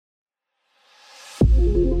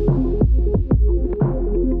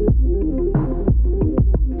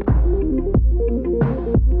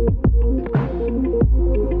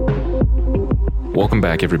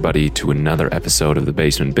Welcome back, everybody, to another episode of The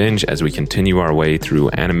Basement Binge as we continue our way through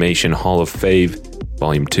Animation Hall of Fame,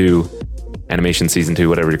 Volume 2, Animation Season 2,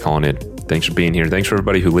 whatever you're calling it. Thanks for being here. Thanks for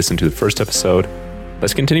everybody who listened to the first episode.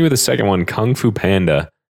 Let's continue with the second one, Kung Fu Panda.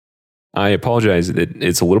 I apologize,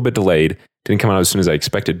 it's a little bit delayed. Didn't come out as soon as I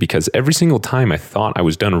expected because every single time I thought I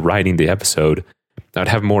was done writing the episode, I'd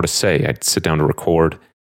have more to say. I'd sit down to record,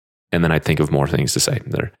 and then I'd think of more things to say.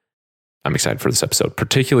 I'm excited for this episode,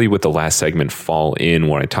 particularly with the last segment, Fall In,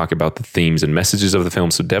 where I talk about the themes and messages of the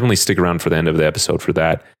film. So definitely stick around for the end of the episode for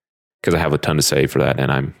that, because I have a ton to say for that,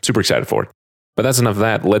 and I'm super excited for it. But that's enough of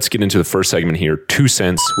that. Let's get into the first segment here, 2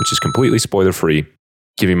 cents, which is completely spoiler-free,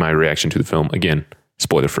 giving my reaction to the film. Again,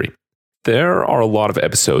 spoiler-free. There are a lot of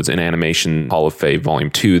episodes in Animation Hall of Fame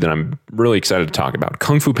Volume 2 that I'm really excited to talk about.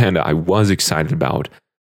 Kung Fu Panda, I was excited about,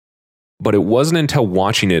 but it wasn't until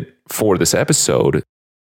watching it for this episode,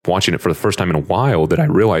 watching it for the first time in a while, that I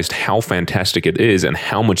realized how fantastic it is and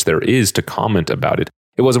how much there is to comment about it.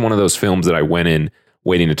 It wasn't one of those films that I went in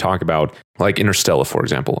waiting to talk about, like Interstellar, for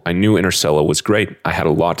example. I knew Interstellar was great. I had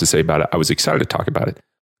a lot to say about it. I was excited to talk about it.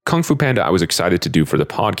 Kung Fu Panda, I was excited to do for the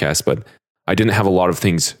podcast, but I didn't have a lot of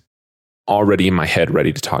things already in my head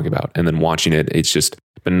ready to talk about. And then watching it, it's just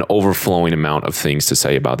been an overflowing amount of things to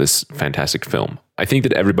say about this fantastic film. I think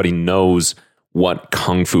that everybody knows what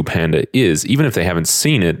Kung Fu Panda is. Even if they haven't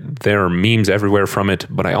seen it, there are memes everywhere from it,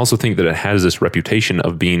 but I also think that it has this reputation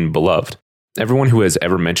of being beloved. Everyone who has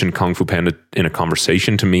ever mentioned Kung Fu Panda in a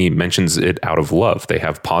conversation to me mentions it out of love. They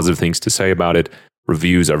have positive things to say about it.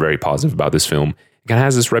 Reviews are very positive about this film. It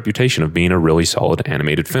has this reputation of being a really solid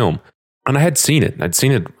animated film. And I had seen it. I'd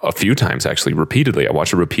seen it a few times, actually, repeatedly. I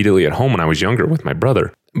watched it repeatedly at home when I was younger with my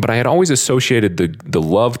brother. But I had always associated the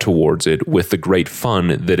love towards it with the great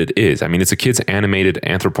fun that it is. I mean, it's a kid's animated,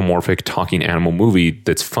 anthropomorphic, talking animal movie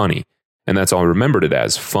that's funny. And that's all I remembered it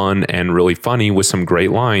as, fun and really funny with some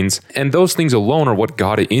great lines. And those things alone are what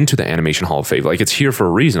got it into the Animation Hall of Fame. Like, it's here for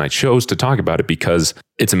a reason. I chose to talk about it because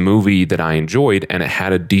it's a movie that I enjoyed and it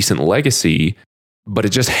had a decent legacy, but it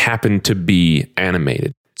just happened to be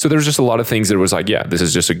animated. So there's just a lot of things that was like, yeah, this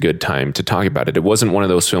is just a good time to talk about it. It wasn't one of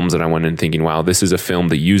those films that I went in thinking, wow, this is a film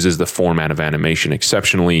that uses the format of animation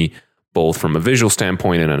exceptionally, both from a visual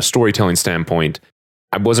standpoint and a storytelling standpoint.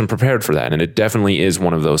 I wasn't prepared for that, and it definitely is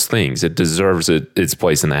one of those things. It deserves its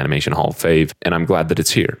place in the Animation Hall of Fame, and I'm glad that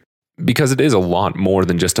it's here. Because it is a lot more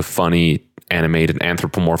than just a funny, animated,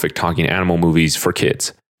 anthropomorphic talking animal movies for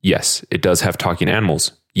kids. Yes, it does have talking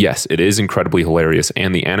animals. Yes, it is incredibly hilarious,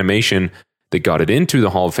 and the animation that got it into the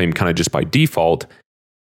Hall of Fame kind of just by default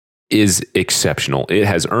is exceptional. It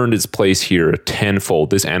has earned its place here tenfold.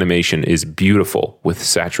 This animation is beautiful with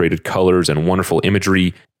saturated colors and wonderful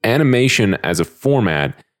imagery. Animation as a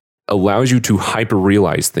format allows you to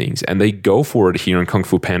hyper-realize things, and they go for it here in Kung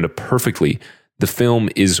Fu Panda perfectly. The film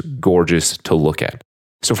is gorgeous to look at.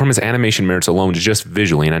 So from its animation merits alone, just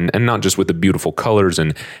visually, and not just with the beautiful colors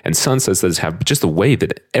and sunsets that it's have, but just the way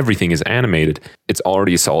that everything is animated, it's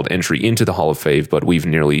already a solid entry into the Hall of Fame, but we've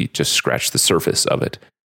nearly just scratched the surface of it.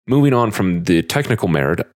 Moving on from the technical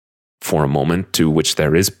merit for a moment, to which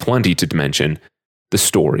there is plenty to mention, the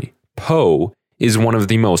story. Po is one of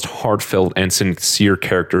the most heartfelt and sincere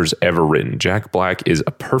characters ever written. Jack Black is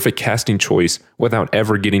a perfect casting choice without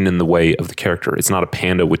ever getting in the way of the character. It's not a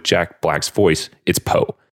panda with Jack Black's voice, it's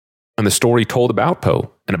Po. And the story told about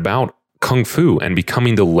Po and about Kung Fu and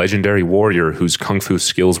becoming the legendary warrior whose Kung Fu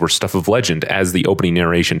skills were stuff of legend, as the opening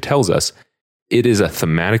narration tells us. It is a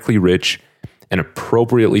thematically rich and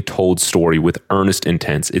appropriately told story with earnest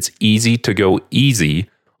intents. It's easy to go easy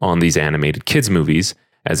on these animated kids movies,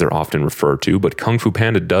 as they're often referred to, but Kung Fu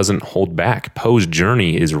Panda doesn't hold back. Po's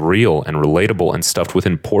journey is real and relatable and stuffed with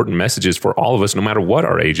important messages for all of us, no matter what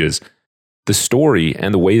our ages. The story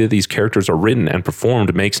and the way that these characters are written and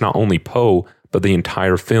performed makes not only Po, but the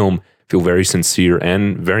entire film feel very sincere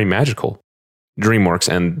and very magical. DreamWorks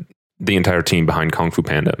and the entire team behind Kung Fu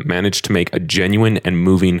Panda managed to make a genuine and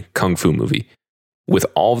moving Kung Fu movie with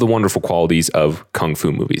all of the wonderful qualities of Kung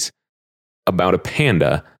Fu movies about a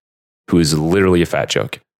panda who is literally a fat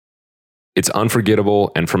joke. It's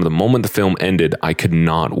unforgettable, and from the moment the film ended, I could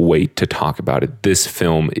not wait to talk about it. This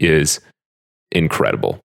film is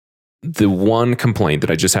incredible. The one complaint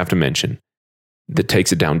that I just have to mention that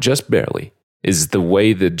takes it down just barely is the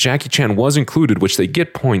way that Jackie Chan was included, which they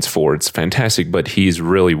get points for. It's fantastic, but he's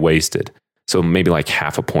really wasted. So maybe like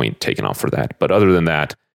half a point taken off for that. But other than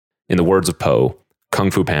that, in the words of Po,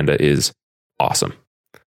 Kung Fu Panda is awesome.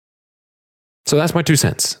 So that's my 2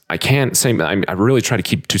 cents. I can't say, I really try to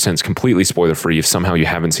keep 2 cents completely spoiler free if somehow you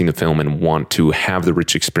haven't seen the film and want to have the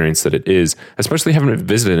rich experience that it is, especially having it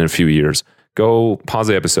visited in a few years. Go pause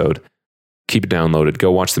the episode, keep it downloaded.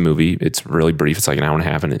 Go watch the movie. It's really brief. It's like an hour and a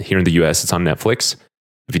half. And here in the US, it's on Netflix.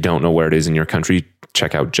 If you don't know where it is in your country,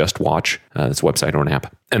 check out Just Watch. It's a website or an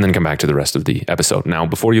app. And then come back to the rest of the episode. Now,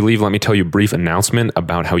 before you leave, let me tell you a brief announcement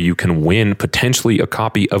about how you can win potentially a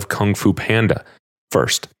copy of Kung Fu Panda.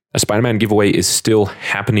 First, a Spider-Man giveaway is still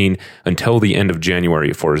happening until the end of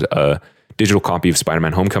January. For a digital copy of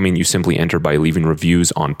Spider-Man Homecoming, you simply enter by leaving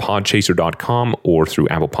reviews on podchaser.com or through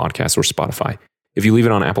Apple Podcasts or Spotify. If you leave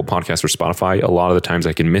it on Apple Podcasts or Spotify, a lot of the times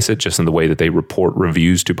I can miss it just in the way that they report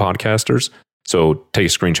reviews to podcasters. So take a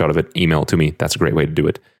screenshot of it, email it to me. That's a great way to do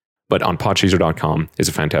it. But on podchaser.com is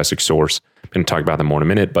a fantastic source. I'm going to talk about them more in a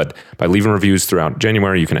minute, but by leaving reviews throughout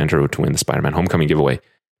January, you can enter to win the Spider-Man Homecoming giveaway.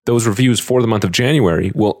 Those reviews for the month of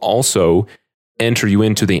January will also enter you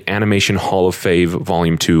into the Animation Hall of Fame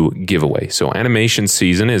Volume 2 giveaway. So animation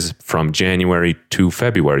season is from January to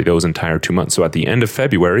February, those entire 2 months. So at the end of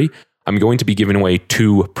February, I'm going to be giving away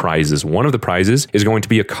 2 prizes. One of the prizes is going to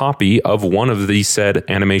be a copy of one of the said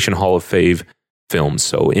Animation Hall of Fame films.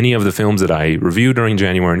 So any of the films that I review during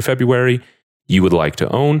January and February you would like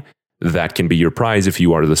to own, that can be your prize if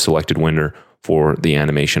you are the selected winner for the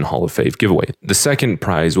Animation Hall of Fame giveaway. The second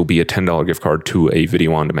prize will be a $10 gift card to a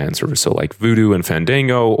video on demand service. So like Vudu and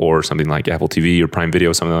Fandango, or something like Apple TV or Prime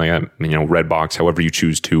Video, something like that, Redbox, however you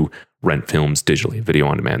choose to rent films digitally, video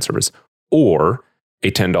on demand service, or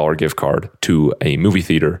a $10 gift card to a movie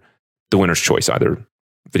theater, the winner's choice, either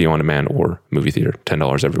video on demand or movie theater,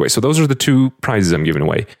 $10 every way. So those are the 2 prizes I'm giving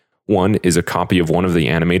away. One is a copy of one of the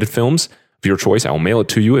animated films of your choice. I'll mail it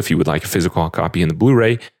to you if you would like a physical copy in the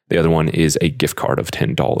Blu-ray. The other one is a gift card of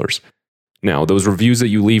 $10. Now, those reviews that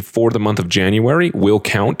you leave for the month of January will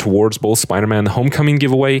count towards both Spider-Man the Homecoming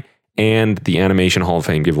giveaway and the Animation Hall of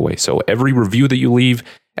Fame giveaway. So every review that you leave,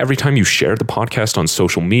 every time you share the podcast on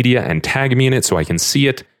social media and tag me in it so I can see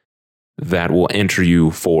it, that will enter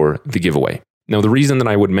you for the giveaway. Now, the reason that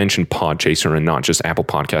I would mention Podchaser and not just Apple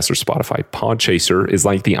Podcasts or Spotify, Podchaser is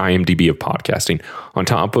like the IMDb of podcasting. On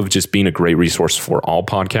top of just being a great resource for all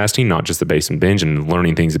podcasting, not just the Basement Binge and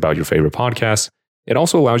learning things about your favorite podcasts, it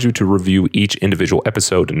also allows you to review each individual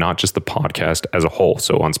episode, not just the podcast as a whole.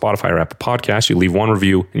 So on Spotify or Apple Podcasts, you leave one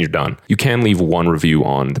review and you're done. You can leave one review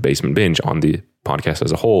on the Basement Binge on the podcast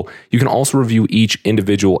as a whole. You can also review each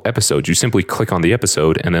individual episode. You simply click on the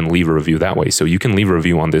episode and then leave a review that way. So you can leave a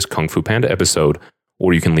review on this Kung Fu Panda episode,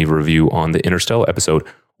 or you can leave a review on the Interstellar episode,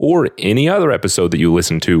 or any other episode that you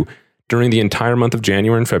listen to during the entire month of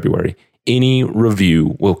January and February. Any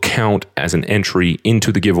review will count as an entry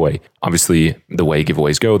into the giveaway. Obviously, the way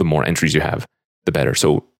giveaways go, the more entries you have, the better.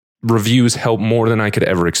 So reviews help more than I could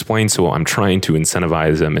ever explain. So I'm trying to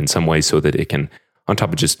incentivize them in some way so that it can, on top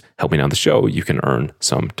of just helping out the show, you can earn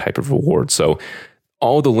some type of reward. So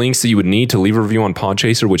all the links that you would need to leave a review on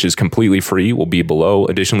Podchaser, which is completely free, will be below.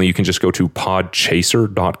 Additionally, you can just go to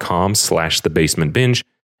podchaser.com/thebasementbinge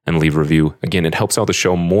and leave a review. Again, it helps out the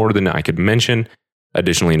show more than I could mention.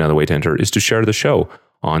 Additionally, another way to enter is to share the show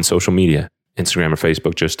on social media, Instagram or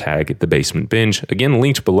Facebook. Just tag The Basement Binge. Again,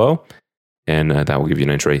 linked below, and that will give you an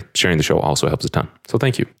entry. Sharing the show also helps a ton. So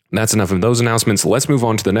thank you. That's enough of those announcements. Let's move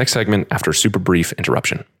on to the next segment after a super brief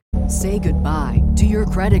interruption. Say goodbye to your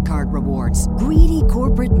credit card rewards. Greedy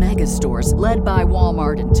corporate mega stores, led by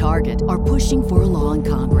Walmart and Target, are pushing for a law in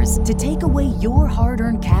Congress to take away your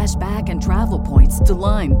hard-earned cash back and travel points to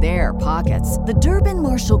line their pockets. The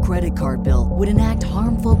Durbin-Marshall credit card bill would enact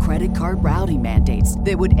harmful credit card routing mandates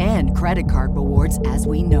that would end credit card rewards as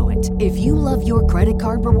we know it. If you love your credit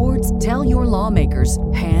card rewards, tell your lawmakers,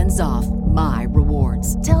 hands off my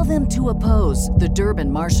rewards. Tell them to oppose the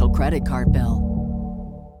Durbin-Marshall credit card bill.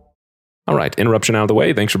 All right, interruption out of the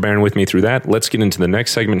way. Thanks for bearing with me through that. Let's get into the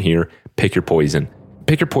next segment here, Pick Your Poison.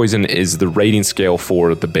 Pick Your Poison is the rating scale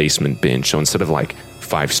for The Basement Binge. So instead of like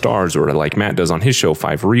 5 stars, or like Matt does on his show,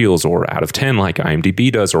 5 reels, or out of 10 like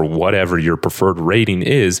IMDb does, or whatever your preferred rating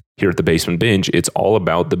is, here at The Basement Binge, it's all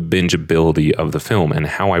about the bingeability of the film and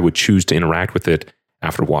how I would choose to interact with it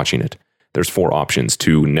after watching it. There's 4 options: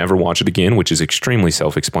 to never watch it again, which is extremely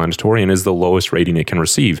self-explanatory and is the lowest rating it can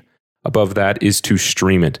receive. Above that is to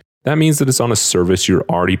stream it. That means that it's on a service you're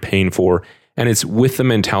already paying for, and it's with the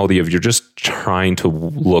mentality of you're just trying to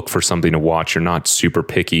look for something to watch. You're not super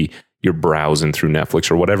picky. You're browsing through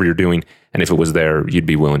Netflix or whatever you're doing, and if it was there, you'd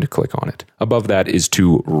be willing to click on it. Above that is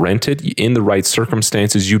to rent it. In the right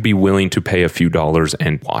circumstances, you'd be willing to pay a few dollars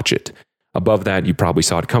and watch it. Above that, you probably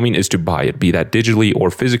saw it coming, is to buy it, be that digitally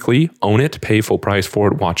or physically. Own it, pay full price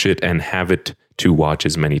for it, watch it, and have it to watch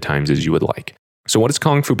as many times as you would like. So what is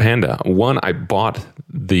Kung Fu Panda? One, I bought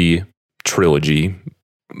the trilogy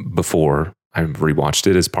before I rewatched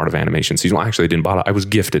it as part of animation season. Well, actually, I didn't buy it. I was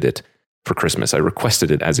gifted it for Christmas. I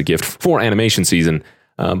requested it as a gift for animation season,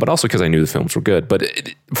 but also because I knew the films were good. But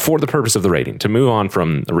for the purpose of the rating, to move on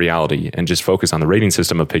from the reality and just focus on the rating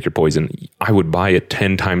system of Pick Your Poison, I would buy it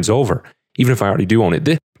 10 times over, even if I already do own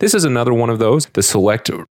it. This is another one of those, the select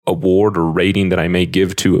award or rating that I may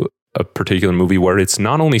give to a particular movie where it's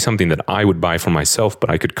not only something that I would buy for myself, but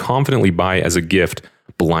I could confidently buy as a gift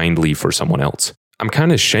blindly for someone else. I'm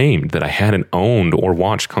kind of ashamed that I hadn't owned or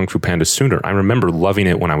watched Kung Fu Panda sooner. I remember loving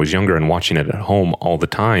it when I was younger and watching it at home all the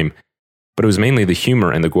time, but it was mainly the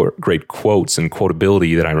humor and the great quotes and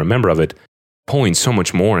quotability that I remember of it, pulling so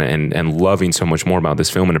much more and loving so much more about this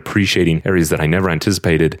film and appreciating areas that I never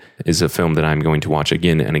anticipated. Is a film that I'm going to watch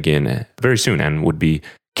again and again very soon and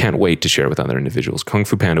can't wait to share with other individuals. Kung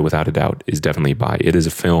Fu Panda, without a doubt, is definitely a buy. It is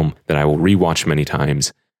a film that I will rewatch many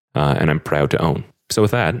times and I'm proud to own. So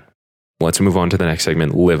with that, let's move on to the next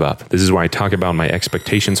segment, Live Up. This is where I talk about my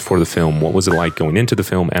expectations for the film. What was it like going into the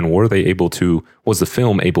film, and was the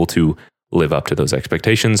film able to live up to those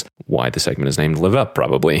expectations? Why the segment is named Live Up,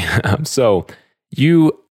 probably. So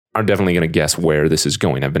you are definitely going to guess where this is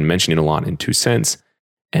going. I've been mentioning a lot in 2 Cents,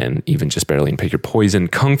 and even just barely in Pick Your Poison.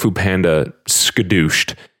 Kung Fu Panda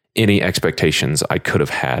skadooshed any expectations I could have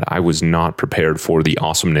had. I was not prepared for the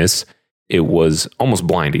awesomeness. It was almost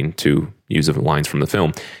blinding, to use the lines from the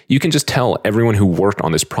film. You can just tell everyone who worked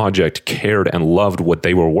on this project cared and loved what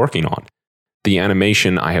they were working on. The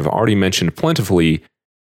animation I have already mentioned plentifully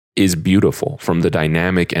is beautiful, from the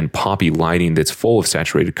dynamic and poppy lighting that's full of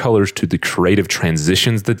saturated colors to the creative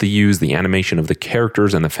transitions that they use, the animation of the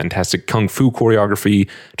characters and the fantastic kung fu choreography,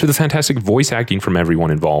 to the fantastic voice acting from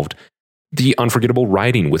everyone involved. The unforgettable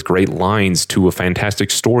writing with great lines, to a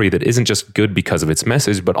fantastic story that isn't just good because of its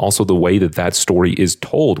message, but also the way that story is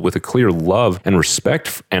told, with a clear love and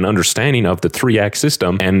respect and understanding of the 3-act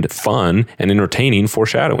system, and fun and entertaining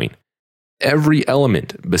foreshadowing. Every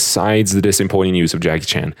element, besides the disappointing use of Jackie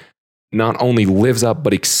Chan, not only lives up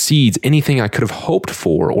but exceeds anything I could have hoped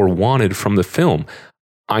for or wanted from the film.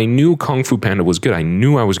 I knew Kung Fu Panda was good. I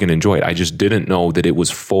knew I was going to enjoy it. I just didn't know that it was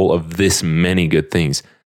full of this many good things.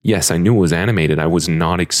 Yes, I knew it was animated. I was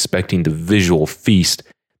not expecting the visual feast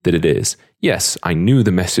that it is. Yes, I knew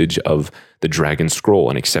the message of the Dragon Scroll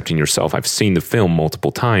and accepting yourself. I've seen the film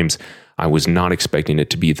multiple times. I was not expecting it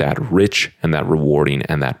to be that rich and that rewarding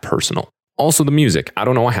and that personal. Also, the music. I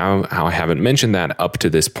don't know how I haven't mentioned that up to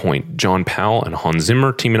this point. John Powell and Hans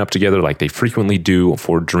Zimmer teaming up together like they frequently do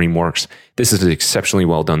for DreamWorks. This is an exceptionally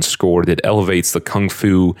well done score that elevates the kung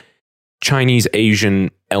fu, Chinese, Asian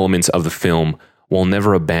elements of the film while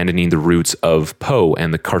never abandoning the roots of Po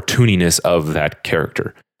and the cartooniness of that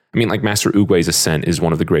character. I mean, like Master Oogway's Ascent is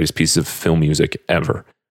one of the greatest pieces of film music ever.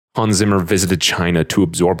 Hans Zimmer visited China to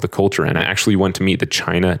absorb the culture, and I actually went to meet the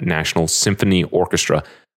China National Symphony Orchestra.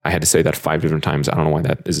 I had to say that 5 different times. I don't know why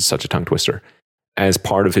that is such a tongue twister. As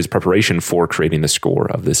part of his preparation for creating the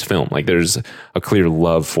score of this film. Like, there's a clear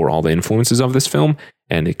love for all the influences of this film,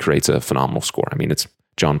 and it creates a phenomenal score. I mean, it's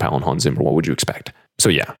John Powell and Hans Zimmer. What would you expect? So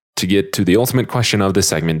yeah, to get to the ultimate question of this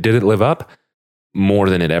segment, did it live up? More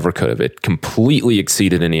than it ever could have. It completely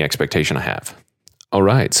exceeded any expectation I have. All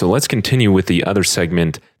right, so let's continue with the other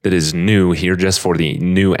segment that is new here just for the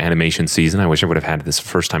new animation season. I wish I would have had this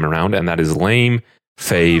first time around, and that is Lame,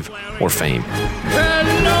 Fave, or Fame.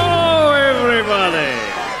 Hello, everybody.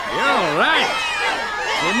 You're all right.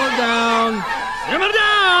 Simmer down. Simmer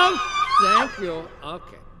down. Thank you.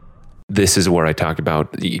 Okay. This is where I talk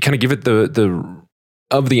about, you kind of give it the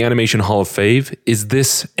of the Animation Hall of Fame. Is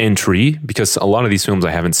this entry, because a lot of these films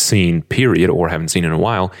I haven't seen, period, or haven't seen in a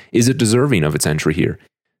while, is it deserving of its entry here?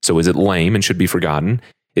 So is it lame and should be forgotten?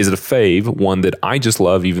 Is it a fave, one that I just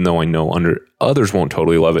love even though I know others won't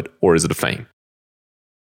totally love it? Or is it a fame?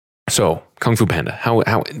 So, Kung Fu Panda, how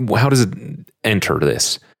does it enter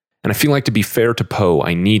this? And I feel like, to be fair to Po,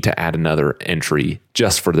 I need to add another entry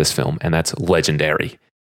just for this film, and that's legendary.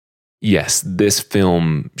 Yes, this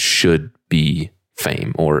film should be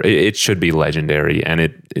fame, or it should be legendary,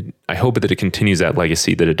 and I hope that it continues that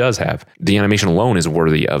legacy that it does have. The animation alone is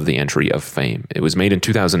worthy of the entry of fame. It was made in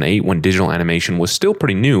 2008 when digital animation was still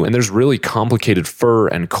pretty new, and there's really complicated fur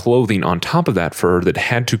and clothing on top of that fur that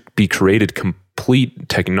had to be created complete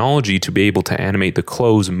technology to be able to animate the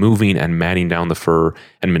clothes moving and matting down the fur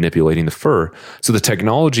and manipulating the fur. So the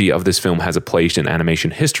technology of this film has a place in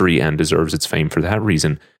animation history and deserves its fame for that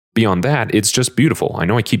reason. Beyond that, it's just beautiful. I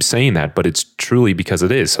know I keep saying that, but it's truly because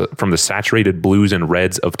it is. From the saturated blues and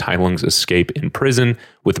reds of Tai Lung's escape in prison,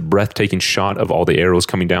 with a breathtaking shot of all the arrows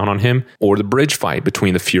coming down on him, or the bridge fight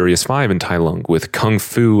between the Furious Five and Tai Lung, with kung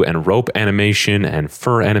fu and rope animation and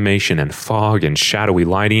fur animation and fog and shadowy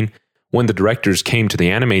lighting. When the directors came to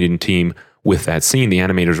the animating team with that scene, the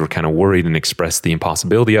animators were kind of worried and expressed the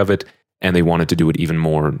impossibility of it, and they wanted to do it even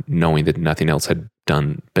more, knowing that nothing else had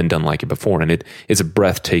been done like it before. And it's a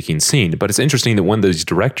breathtaking scene. But it's interesting that when those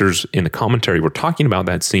directors in the commentary were talking about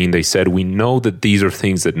that scene, they said, we know that these are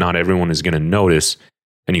things that not everyone is going to notice,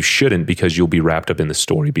 and you shouldn't, because you'll be wrapped up in the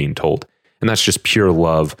story being told. And that's just pure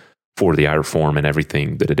love for the art form and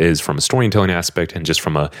everything that it is from a storytelling aspect and just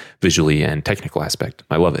from a visually and technical aspect.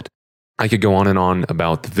 I love it. I could go on and on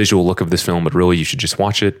about the visual look of this film, but really you should just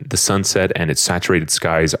watch it. The sunset and its saturated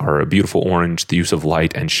skies are a beautiful orange. The use of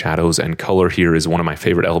light and shadows and color here is one of my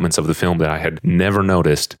favorite elements of the film that I had never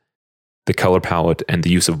noticed. The color palette and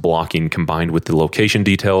the use of blocking combined with the location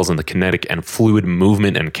details and the kinetic and fluid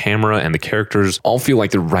movement and camera and the characters all feel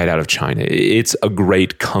like they're right out of China. It's a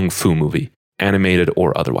great kung fu movie, animated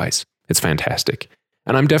or otherwise. It's fantastic.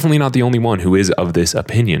 And I'm definitely not the only one who is of this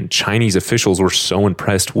opinion. Chinese officials were so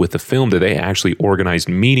impressed with the film that they actually organized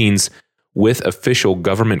meetings with official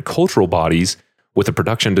government cultural bodies, with the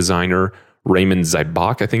production designer Raymond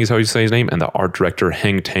Zaibach, I think is how you say his name, and the art director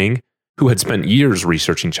Heng Tang, who had spent years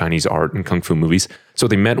researching Chinese art and kung fu movies. So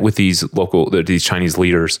they met with these Chinese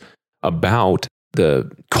leaders about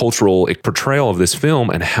the cultural portrayal of this film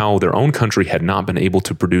and how their own country had not been able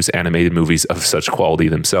to produce animated movies of such quality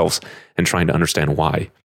themselves, and trying to understand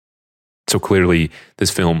why. So clearly,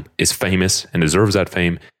 this film is famous and deserves that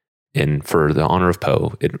fame, and for the honor of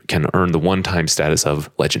Po, it can earn the one-time status of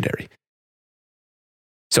legendary.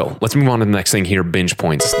 So let's move on to the next thing here, binge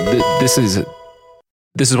points. This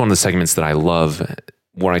is one of the segments that I love,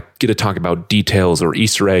 where I get to talk about details or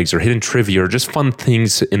Easter eggs or hidden trivia or just fun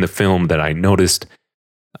things in the film that I noticed.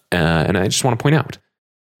 And I just want to point out,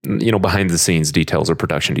 behind the scenes details or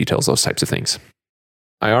production details, those types of things.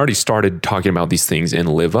 I already started talking about these things in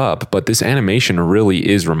Live Up, but this animation really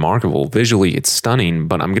is remarkable. Visually, it's stunning,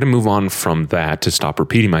 but I'm going to move on from that to stop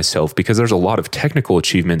repeating myself, because there's a lot of technical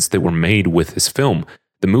achievements that were made with this film.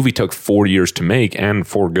 The movie took 4 years to make, and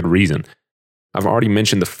for good reason. I've already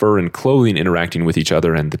mentioned the fur and clothing interacting with each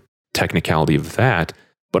other and the technicality of that,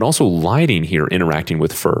 but also lighting here interacting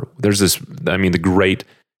with fur. There's the great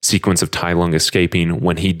sequence of Tai Lung escaping.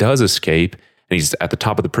 When he does escape and he's at the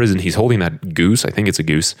top of the prison, he's holding that goose, I think it's a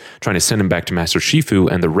goose, trying to send him back to Master Shifu,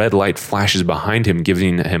 and the red light flashes behind him,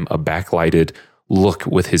 giving him a backlighted look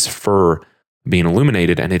with his fur being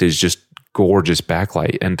illuminated, and it is just gorgeous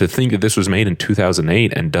backlight. And to think that this was made in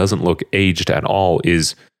 2008 and doesn't look aged at all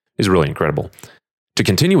is really incredible. To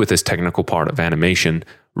continue with this technical part of animation,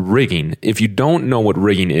 rigging. If you don't know what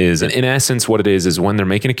rigging is, in essence what it is when they're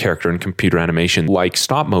making a character in computer animation, like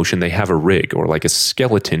stop motion, they have a rig, or like a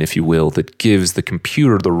skeleton, if you will, that gives the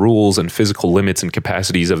computer the rules and physical limits and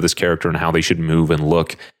capacities of this character and how they should move and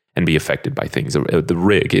look and be affected by things. The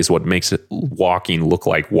rig is what makes it walking look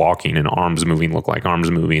like walking and arms moving look like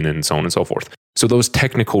arms moving and so on and so forth. So those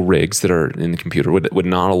technical rigs that are in the computer would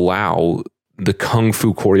not allow the kung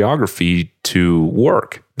fu choreography to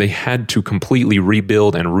work. They had to completely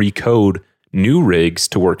rebuild and recode new rigs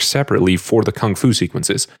to work separately for the kung fu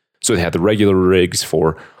sequences. So they had the regular rigs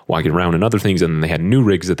for walking around and other things, and then they had new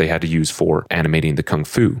rigs that they had to use for animating the kung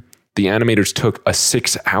fu. The animators took a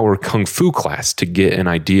 6-hour kung fu class to get an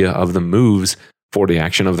idea of the moves for the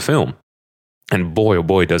action of the film. And boy, oh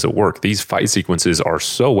boy, does it work. These fight sequences are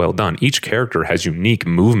so well done. Each character has unique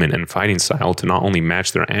movement and fighting style to not only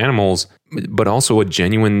match their animals, but also a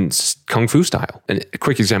genuine kung fu style. And a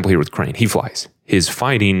quick example here with Crane. He flies. His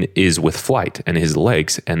fighting is with flight and his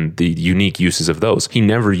legs and the unique uses of those. He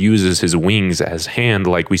never uses his wings as hand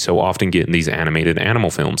like we so often get in these animated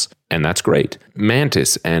animal films. And that's great.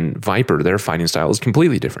 Mantis and Viper, their fighting style is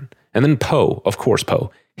completely different. And then Po, of course Po.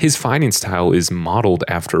 His fighting style is modeled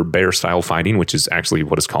after bear style fighting, which is actually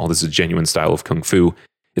what it's called. This is a genuine style of kung fu.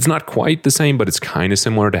 It's not quite the same, but it's kind of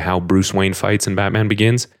similar to how Bruce Wayne fights in Batman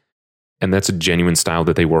Begins. And that's a genuine style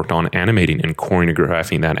that they worked on animating and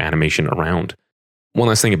choreographing that animation around. One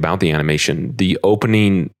last thing about the animation, the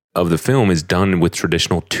opening of the film is done with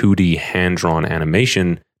traditional 2D hand-drawn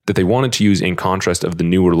animation that they wanted to use in contrast of the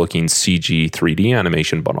newer looking CG 3D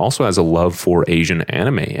animation, but also has a love for Asian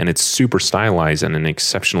anime, and it's super stylized and an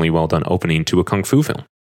exceptionally well done opening to a kung fu film.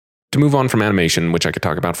 To move on from animation, which I could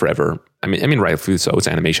talk about forever, I mean rightfully so, it's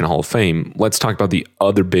Animation Hall of Fame, let's talk about the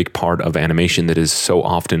other big part of animation that is so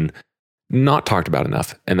often not talked about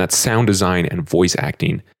enough, and that's sound design and voice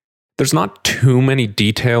acting. There's not too many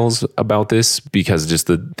details about this because just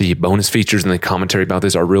the bonus features and the commentary about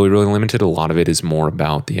this are really, really limited. A lot of it is more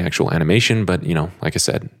about the actual animation, but like I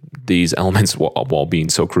said, these elements, while being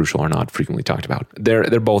so crucial, are not frequently talked about.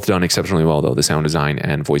 They're both done exceptionally well, though, the sound design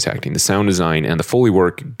and voice acting. The sound design and the Foley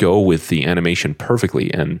work go with the animation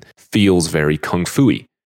perfectly and feels very kung fu-y.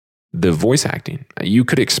 The voice acting. You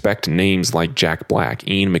could expect names like Jack Black,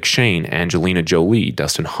 Ian McShane, Angelina Jolie,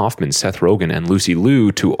 Dustin Hoffman, Seth Rogen, and Lucy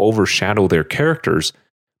Liu to overshadow their characters,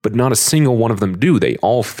 but not a single one of them do. They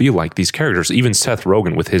all feel like these characters. Even Seth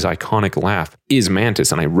Rogen with his iconic laugh is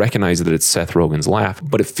Mantis, and I recognize that it's Seth Rogen's laugh,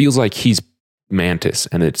 but it feels like he's Mantis,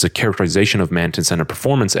 and it's a characterization of Mantis and a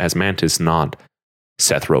performance as Mantis, not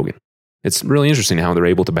Seth Rogen. It's really interesting how they're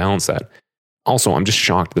able to balance that. Also, I'm just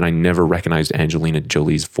shocked that I never recognized Angelina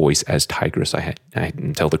Jolie's voice as Tigress.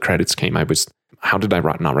 Until the credits came, how did I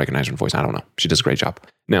not recognize her voice? I don't know. She does a great job.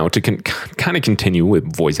 Now, to kind of continue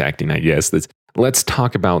with voice acting, I guess, let's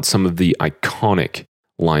talk about some of the iconic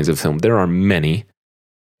lines of film. There are many.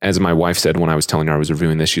 As my wife said when I was telling her I was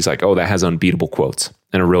reviewing this, she's like, oh, that has unbeatable quotes.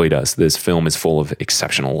 And it really does. This film is full of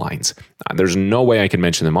exceptional lines. There's no way I can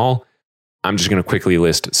mention them all. I'm just going to quickly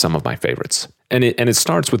list some of my favorites. And it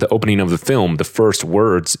starts with the opening of the film, the first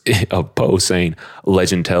words of Po saying,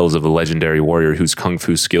 legend tells of a legendary warrior whose kung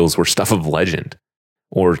fu skills were stuff of legend,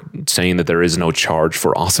 or saying that there is no charge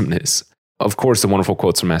for awesomeness. Of course, the wonderful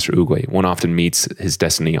quotes from Master Oogway. One often meets his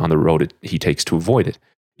destiny on the road he takes to avoid it.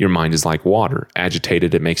 Your mind is like water.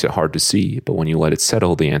 Agitated, it makes it hard to see, but when you let it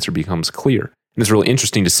settle, the answer becomes clear. And it's really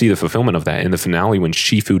interesting to see the fulfillment of that in the finale when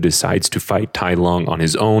Shifu decides to fight Tai Lung on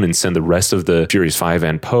his own and send the rest of the Furious Five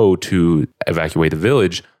and Po to evacuate the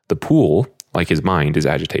village. The pool, like his mind, is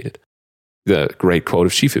agitated. The great quote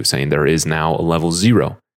of Shifu saying, there is now a level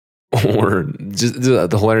 0. Or just the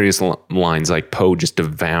hilarious lines like Po just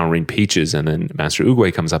devouring peaches, and then Master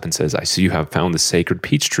Oogway comes up and says, I see you have found the sacred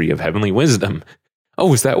peach tree of heavenly wisdom.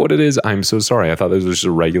 Oh, is that what it is? I'm so sorry. I thought this was just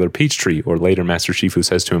a regular peach tree. Or later, Master Shifu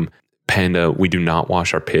says to him, Panda, we do not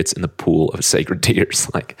wash our pits in the pool of sacred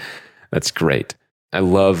tears. Like, that's great. I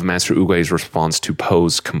love Master Oogway's response to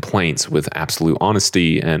Po's complaints with absolute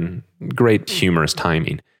honesty and great humorous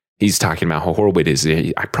timing. He's talking about how horrible it is.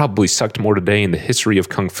 I probably sucked more today in the history of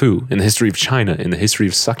Kung Fu, in the history of China, in the history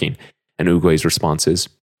of sucking. And Oogway's response is,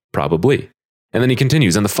 probably. And then he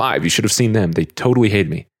continues, and the 5, you should have seen them. They totally hate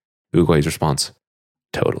me. Oogway's response,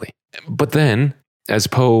 totally. But then, as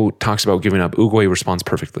Po talks about giving up, Oogway responds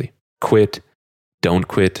perfectly. Quit, don't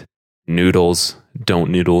quit, noodles, don't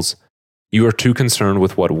noodles. You are too concerned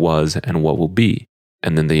with what was and what will be.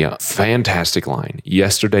 And then the fantastic line,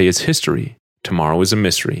 yesterday is history, tomorrow is a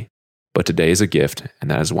mystery, but today is a gift, and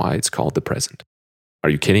that is why it's called the present. Are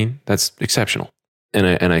you kidding? That's exceptional.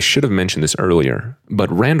 And I should have mentioned this earlier,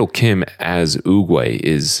 but Randall Kim as Oogway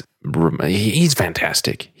he's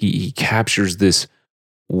fantastic. He captures this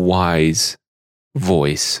wise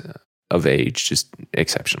voice of age just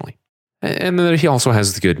exceptionally. And then he also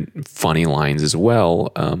has the good, funny lines as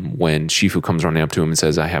well. When Shifu comes running up to him and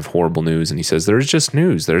says, I have horrible news. And he says, there's just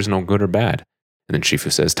news. There's no good or bad. And then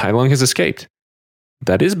Shifu says, Tai Lung has escaped.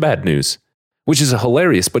 That is bad news, which is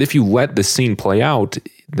hilarious. But if you let the scene play out,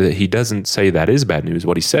 he doesn't say that is bad news.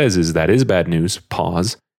 What he says is that is bad news,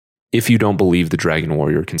 pause, if you don't believe the Dragon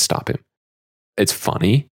Warrior can stop him. It's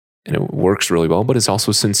funny and it works really well, but it's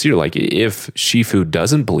also sincere. Like if Shifu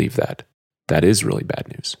doesn't believe that, that is really bad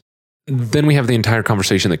news. Then we have the entire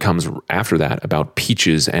conversation that comes after that about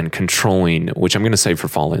peaches and controlling, which I'm going to save for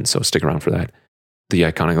Fall In, so stick around for that. The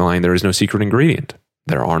iconic line, there is no secret ingredient.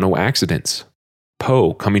 There are no accidents.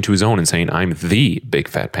 Po coming to his own and saying, I'm the big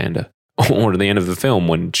fat panda. Or at the end of the film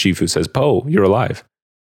when Shifu says, Po, you're alive.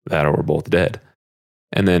 That or we're both dead.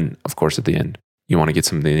 And then, of course, at the end, you want to get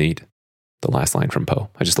something to eat. The last line from Po.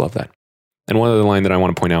 I just love that. And one other line that I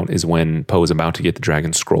want to point out is when Po is about to get the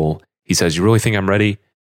dragon scroll. He says, you really think I'm ready?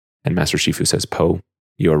 And Master Shifu says, Po,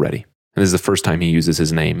 you are ready. And this is the first time he uses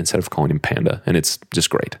his name instead of calling him Panda. And it's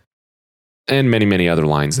just great. And many, many other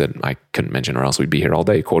lines that I couldn't mention or else we'd be here all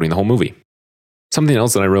day quoting the whole movie. Something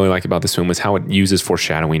else that I really like about this film is how it uses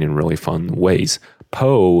foreshadowing in really fun ways.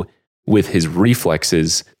 Po, with his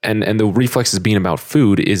reflexes, and the reflexes being about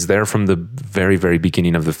food, is there from the very, very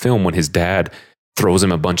beginning of the film when his dad throws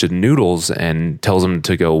him a bunch of noodles and tells him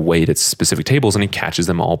to go wait at specific tables, and he catches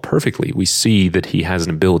them all perfectly. We see that he has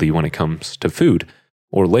an ability when it comes to food.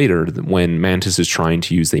 Or later, when Mantis is trying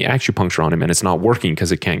to use the acupuncture on him and it's not working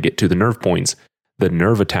because it can't get to the nerve points, the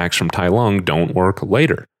nerve attacks from Tai Lung don't work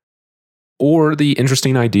later. Or the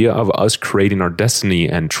interesting idea of us creating our destiny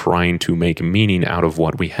and trying to make meaning out of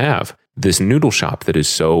what we have. This noodle shop that is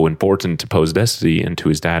so important to Po's destiny and to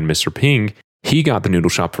his dad, Mr. Ping, he got the noodle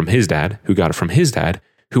shop from his dad, who got it from his dad,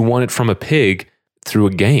 who won it from a pig through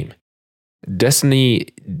a game. Destiny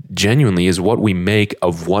genuinely is what we make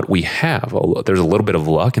of what we have. There's a little bit of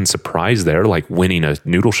luck and surprise there, like winning a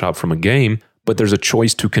noodle shop from a game, but there's a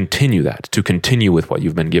choice to continue that, to continue with what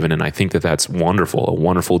you've been given. And I think that that's wonderful, a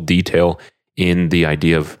wonderful detail in the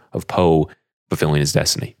idea of Po fulfilling his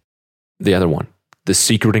destiny. the other one, the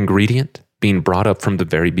secret ingredient being brought up from the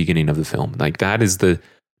very beginning of the film. Like that is the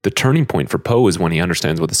turning point for Poe, is when he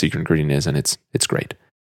understands what the secret ingredient is, and it's great.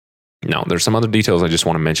 Now, there's some other details I just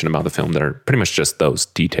want to mention about the film that are pretty much just those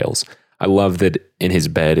details. I love that in his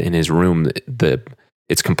bed, in his room,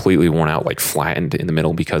 it's completely worn out, like flattened in the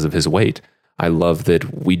middle because of his weight. I love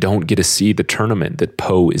that we don't get to see the tournament that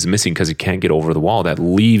Poe is missing because he can't get over the wall. That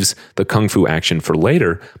leaves the kung fu action for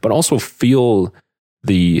later, but also feel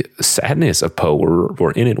the sadness of Poe.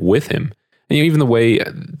 We're in it with him. And even the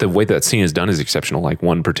way that scene is done is exceptional. Like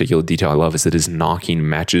one particular detail I love is that his knocking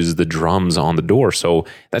matches the drums on the door. So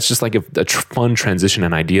that's just like a fun transition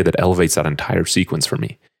and idea that elevates that entire sequence for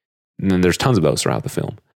me. And then there's tons of those throughout the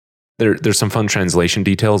film. There's some fun translation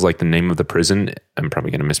details, like the name of the prison, I'm probably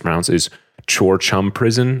going to mispronounce, is Chor Chum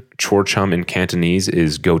Prison. Chor Chum in Cantonese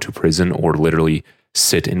is go to prison, or literally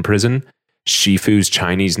sit in prison. Shifu's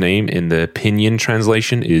Chinese name in the Pinyin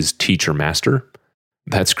translation is teacher master.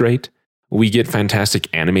 That's great. We get fantastic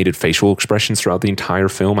animated facial expressions throughout the entire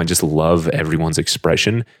film. I just love everyone's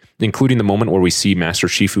expression, including the moment where we see Master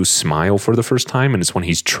Shifu smile for the first time, and it's when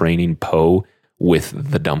he's training Poe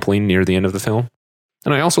with the dumpling near the end of the film.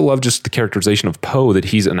 And I also love just the characterization of Poe, that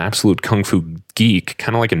he's an absolute kung fu geek,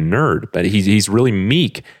 kind of like a nerd, but he's really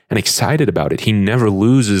meek and excited about it. He never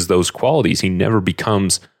loses those qualities. He never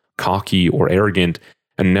becomes cocky or arrogant,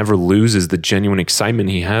 and never loses the genuine excitement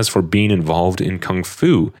he has for being involved in kung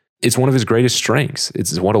fu. It's one of his greatest strengths.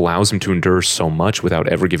 It's what allows him to endure so much without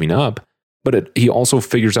ever giving up. But he also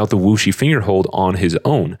figures out the wuxi finger hold on his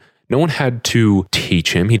own. No one had to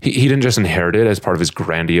teach him. He didn't just inherit it as part of his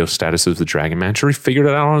grandiose status as the Dragon Master. He figured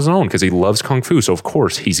it out on his own because he loves kung fu. So of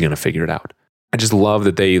course he's going to figure it out. I just love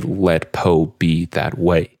that they let Poe be that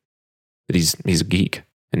way. That he's a geek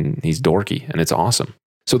and he's dorky, and it's awesome.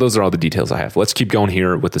 So those are all the details I have. Let's keep going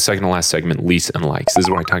here with the second to last segment, least and likes. This is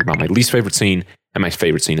where I talk about my least favorite scene and my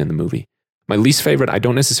favorite scene in the movie. My least favorite, I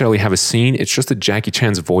don't necessarily have a scene. It's just that Jackie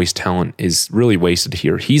Chan's voice talent is really wasted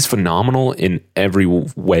here. He's phenomenal in every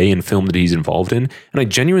way in film that he's involved in. And I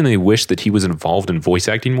genuinely wish that he was involved in voice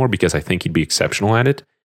acting more, because I think he'd be exceptional at it.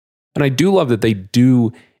 And I do love that they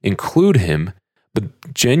do include him.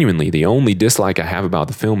 But genuinely, the only dislike I have about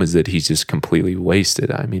the film is that he's just completely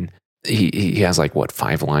wasted. I mean, he has like,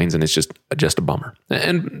 5 lines, and it's just a bummer.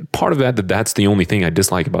 And part of that's the only thing I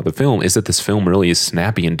dislike about the film, is that this film really is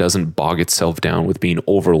snappy and doesn't bog itself down with being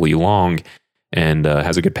overly long, and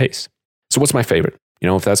has a good pace. So what's my favorite?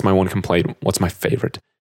 If that's my one complaint, what's my favorite?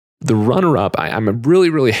 The runner-up, I'm really,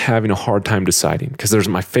 really having a hard time deciding, because there's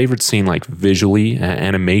my favorite scene, like visually,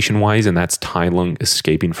 animation-wise, and that's Tai Lung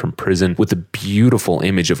escaping from prison with the beautiful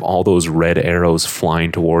image of all those red arrows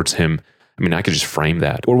flying towards him. I mean, I could just frame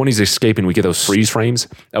that. Or when he's escaping, we get those freeze frames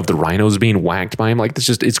of the rhinos being whacked by him. Like,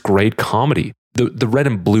 it's great comedy. The red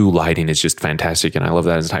and blue lighting is just fantastic, and I love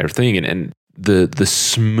that entire thing. And the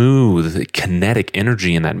smooth, kinetic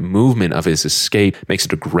energy and that movement of his escape makes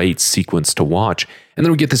it a great sequence to watch. And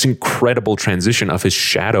then we get this incredible transition of his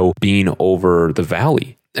shadow being over the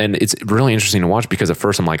valley. And it's really interesting to watch, because at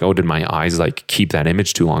first I'm like, oh, did my eyes keep that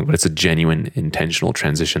image too long? But it's a genuine, intentional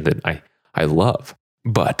transition that I love.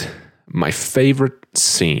 But my favorite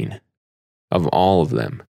scene of all of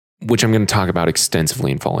them, which I'm going to talk about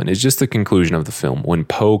extensively in Fallen, is just the conclusion of the film, when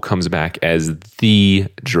Poe comes back as the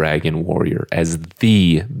Dragon Warrior, as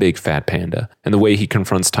the big fat panda, and the way he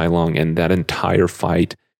confronts Tai Lung, and that entire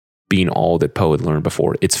fight being all that Poe had learned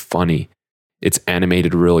before. It's funny. It's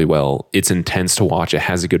animated really well. It's intense to watch. It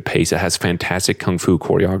has a good pace. It has fantastic kung fu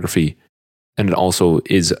choreography. And it also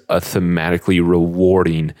is a thematically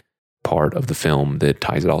rewarding part of the film that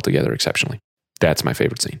ties it all together exceptionally. That's my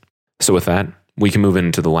favorite scene. So with that, we can move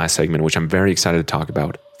into the last segment, which I'm very excited to talk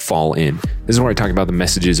about, Fall In. This is where I talk about the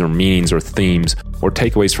messages or meanings or themes or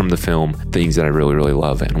takeaways from the film, things that I really, really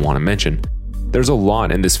love and want to mention. There's a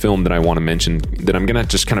lot in this film that I want to mention that I'm going to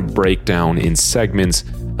just kind of break down in segments,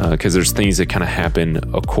 because there's things that kind of happen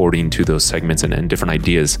according to those segments and different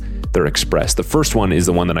ideas that are expressed. The first one is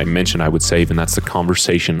the one that I mentioned I would save, and that's the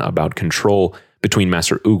conversation about control between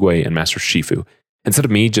Master Oogway and Master Shifu. Instead of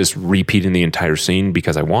me just repeating the entire scene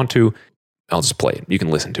because I want to, I'll just play it. You can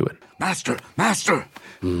listen to it. Master!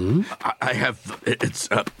 I have... It's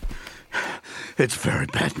very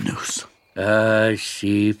bad news.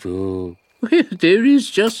 Shifu. There is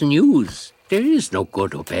just news. There is no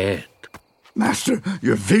good or bad. Master,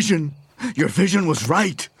 your vision was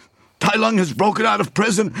right. Tai Lung has broken out of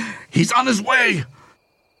prison. He's on his way.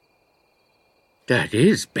 That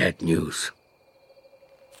is bad news.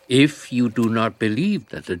 If you do not believe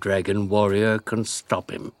that the Dragon Warrior can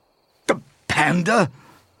stop him. The panda?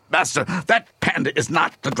 Master. That panda is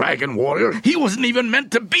not the dragon warrior. He wasn't even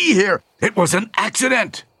meant to be here. It was an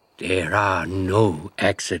accident. There are no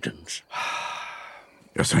accidents.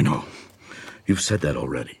 Yes, I know. You've said that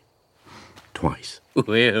already. Twice.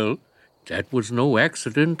 Well, that was no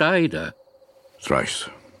accident either. Thrice.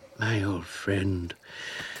 My old friend,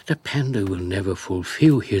 the panda will never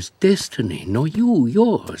fulfill his destiny, nor you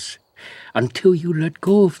yours, until you let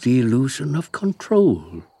go of the illusion of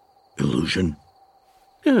control. Illusion?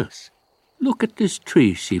 Yes. Look at this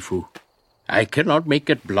tree, Shifu. I cannot make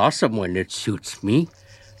it blossom when it suits me,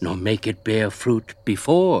 nor make it bear fruit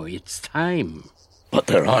before its time. But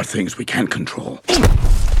there are things we can't control.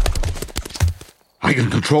 I can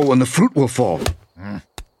control when the fruit will fall. And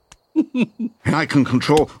I can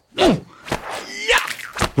control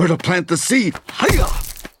where to plant the seed.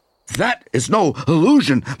 That is no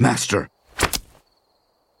illusion, Master.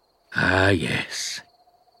 Ah, yes.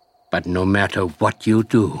 But no matter what you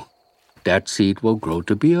do, that seed will grow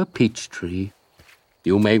to be a peach tree.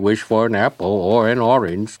 You may wish for an apple or an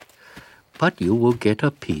orange, but you will get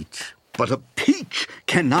a peach. But a peach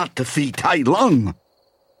cannot defeat Tai Lung.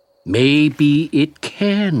 Maybe it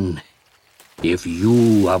can, if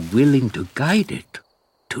you are willing to guide it,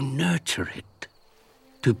 to nurture it,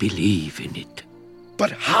 to believe in it.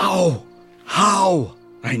 But how? How?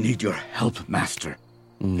 I need your help, Master.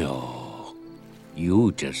 No,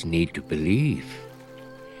 you just need to believe.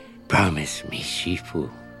 Promise me,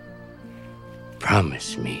 Shifu.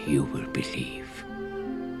 Promise me you will believe.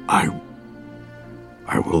 I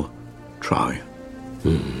will try.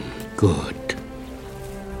 Good.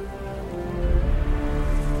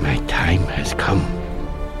 My time has come.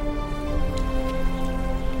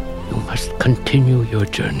 You must continue your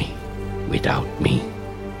journey without me.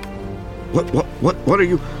 What are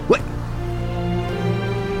you... What?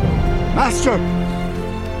 Master!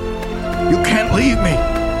 You can't leave me!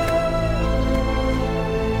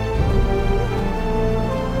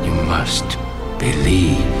 You must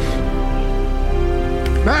believe.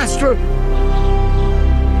 Master!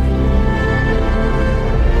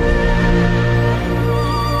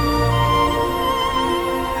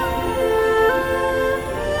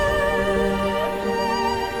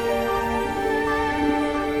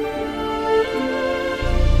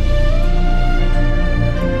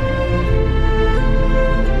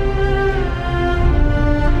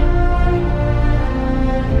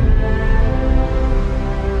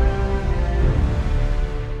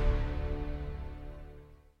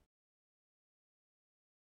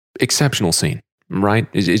 Exceptional scene, right?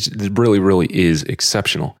 It really, really is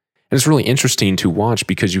exceptional. And it's really interesting to watch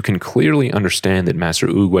because you can clearly understand that Master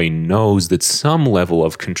Oogway knows that some level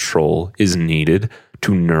of control is needed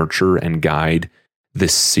to nurture and guide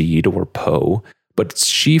this seed or Po. But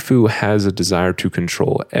Shifu has a desire to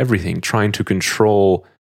control everything, trying to control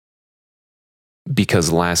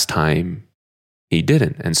because last time he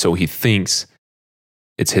didn't. And so he thinks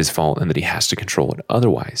it's his fault and that he has to control it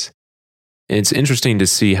otherwise. It's interesting to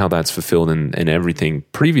see how that's fulfilled in everything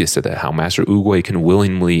previous to that, how Master Oogway can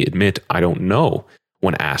willingly admit, I don't know,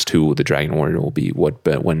 when asked who the Dragon Warrior will be.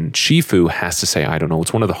 But when Shifu has to say, I don't know,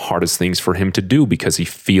 it's one of the hardest things for him to do because he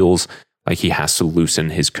feels like he has to loosen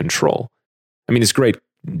his control. I mean, it's great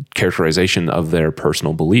characterization of their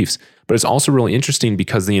personal beliefs, but it's also really interesting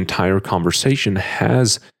because the entire conversation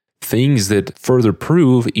has things that further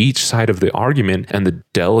prove each side of the argument and the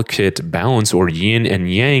delicate balance or yin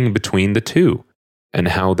and yang between the two, and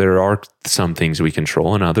how there are some things we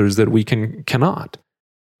control and others that we cannot.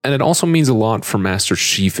 And it also means a lot for Master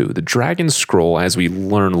Shifu. The Dragon Scroll, as we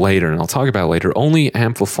learn later, and I'll talk about later, only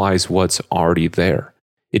amplifies what's already there.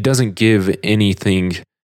 It doesn't give anything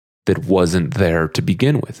that wasn't there to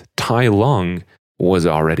begin with. Tai Lung was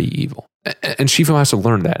already evil. And Shifu has to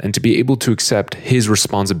learn that and to be able to accept his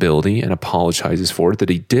responsibility and apologizes for it, that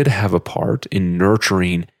he did have a part in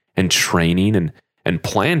nurturing and training and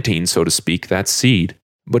planting, so to speak, that seed.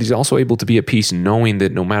 But he's also able to be at peace knowing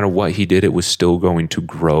that no matter what he did, it was still going to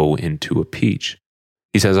grow into a peach.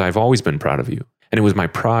 He says, I've always been proud of you, and it was my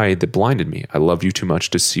pride that blinded me. I loved you too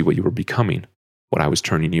much to see what you were becoming, what I was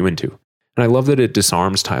turning you into. And I love that it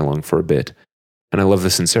disarms Tai Lung for a bit. And I love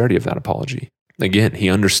the sincerity of that apology. Again, he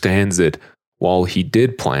understands that while he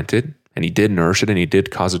did plant it, and he did nourish it, and he did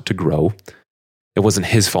cause it to grow, it wasn't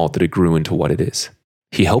his fault that it grew into what it is.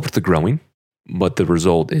 He helped the growing, but the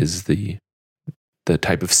result is the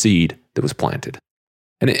type of seed that was planted.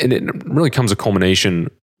 And it really comes a culmination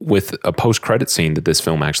with a post-credit scene that this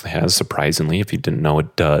film actually has, surprisingly, if you didn't know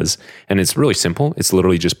it does. And it's really simple. It's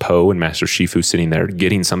literally just Po and Master Shifu sitting there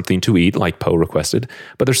getting something to eat, like Po requested,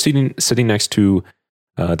 but they're sitting next to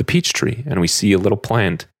the peach tree, and we see a little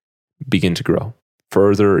plant begin to grow.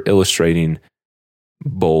 further illustrating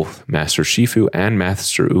both Master Shifu and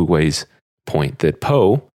Master Uguay's point that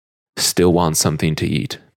Po still wants something to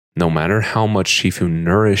eat. No matter how much Shifu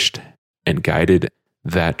nourished and guided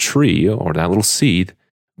that tree or that little seed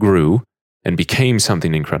grew and became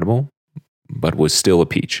something incredible, but was still a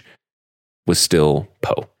peach, was still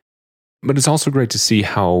Po. But it's also great to see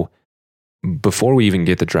how before we even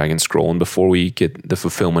get the Dragon Scroll and before we get the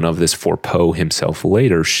fulfillment of this for Po himself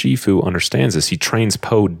later, Shifu understands this. He trains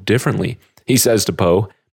Po differently. He says to Po,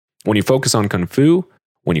 when you focus on Kung Fu,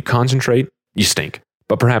 when you concentrate, you stink.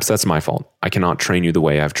 But perhaps that's my fault. I cannot train you the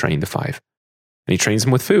way I've trained the 5. And he trains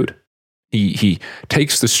him with food. He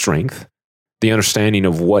takes the strength, the understanding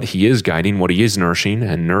of what he is guiding, what he is nourishing,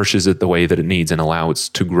 and nourishes it the way that it needs and allows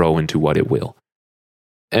it to grow into what it will.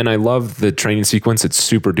 And I love the training sequence. It's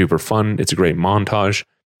super duper fun. It's a great montage.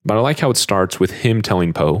 But I like how it starts with him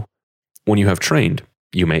telling Po, when you have trained,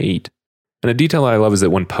 you may eat. And a detail I love is that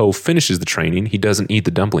when Po finishes the training, he doesn't eat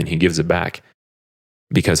the dumpling. He gives it back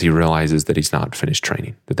because he realizes that he's not finished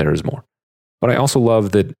training, that there is more. But I also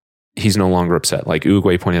love that he's no longer upset. Like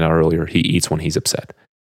Uguay pointed out earlier, he eats when he's upset.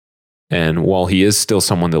 And while he is still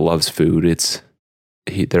someone that loves food,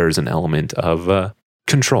 there's an element of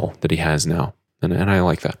control that he has now. And I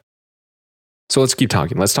like that. So let's keep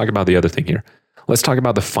talking. Let's talk about the other thing here. Let's talk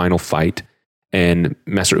about the final fight and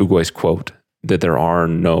Master Uguay's quote that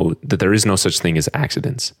there is no such thing as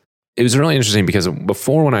accidents. It was really interesting because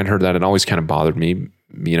before when I'd heard that, it always kind of bothered me,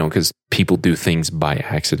 because people do things by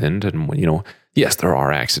accident and, yes, there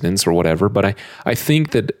are accidents or whatever, but I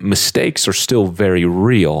think that mistakes are still very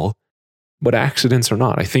real, but accidents are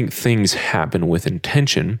not. I think things happen with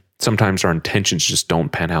intention. Sometimes our intentions just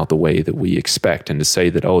don't pan out the way that we expect. And to say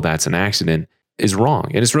that, oh, that's an accident is wrong.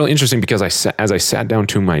 And it's really interesting because as I sat down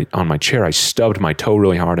on my chair, I stubbed my toe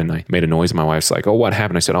really hard and I made a noise. And my wife's like, oh, what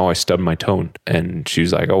happened? I said, oh, I stubbed my toe. And she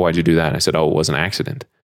was like, oh, why'd you do that? And I said, oh, it was an accident.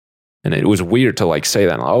 And it was weird to say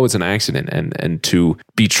that, oh, it's an accident. And to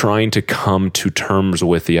be trying to come to terms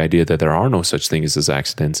with the idea that there are no such things as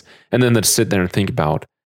accidents. And then to sit there and think about,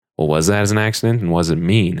 well, was that as an accident? And what does it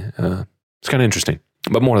mean? It's kind of interesting.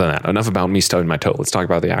 But more than that, enough about me stubbing my toe. Let's talk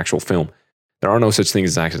about the actual film. There are no such things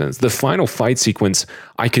as accidents. The final fight sequence,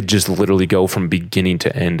 I could just literally go from beginning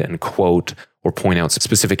to end and quote or point out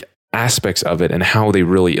specific aspects of it and how they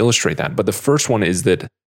really illustrate that. But the first one is that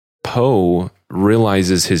Po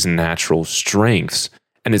realizes his natural strengths.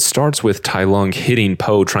 And it starts with Tai Lung hitting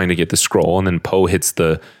Po trying to get the scroll. And then Po hits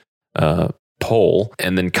the pole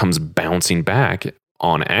and then comes bouncing back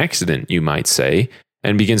on accident, you might say,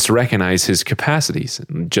 and begins to recognize his capacities.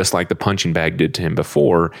 Just like the punching bag did to him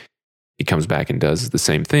before, he comes back and does the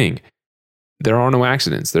same thing. There are no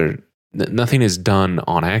accidents. Nothing is done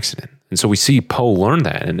on accident. And so we see Po learn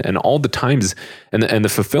that. And all the times, and the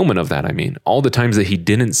fulfillment of that, all the times that he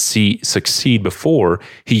didn't succeed before,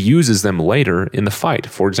 he uses them later in the fight.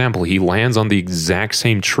 For example, he lands on the exact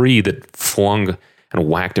same tree that flung and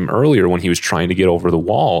whacked him earlier when he was trying to get over the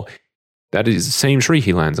wall. That is the same tree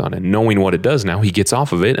he lands on. And knowing what it does now, he gets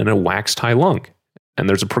off of it and it whacks Tai Lung. And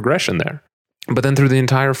there's a progression there. But then through the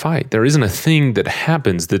entire fight, there isn't a thing that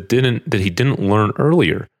happens that he didn't learn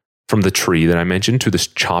earlier. From the tree that I mentioned to the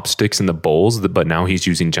chopsticks and the bowls, but now he's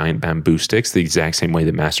using giant bamboo sticks the exact same way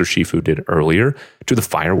that Master Shifu did earlier, to the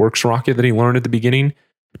fireworks rocket that he learned at the beginning,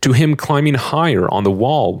 to him climbing higher on the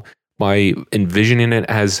wall by envisioning it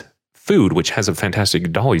as food, which has a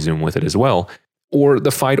fantastic dolly zoom with it as well, or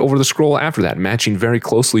the fight over the scroll after that, matching very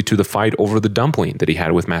closely to the fight over the dumpling that he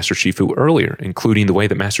had with Master Shifu earlier, including the way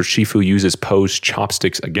that Master Shifu uses Po's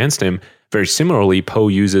chopsticks against him. Very similarly, Po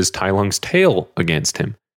uses Tai Lung's tail against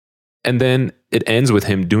him. And then it ends with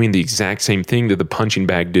him doing the exact same thing that the punching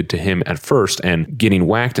bag did to him at first and getting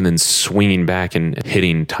whacked and then swinging back and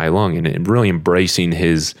hitting Tai Lung and really embracing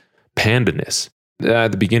his pandaness.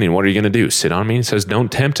 At the beginning, what are you going to do? Sit on me? He says,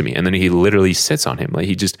 don't tempt me. And then he literally sits on him. Like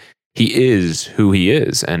he is who he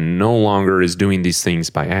is and no longer is doing these things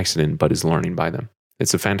by accident, but is learning by them.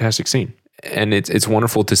 It's a fantastic scene. And it's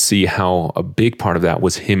wonderful to see how a big part of that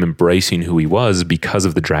was him embracing who he was because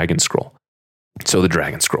of the Dragon Scroll. So the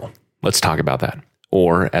Dragon Scroll. Let's talk about that.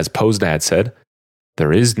 Or, as Po's dad said,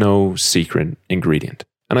 there is no secret ingredient.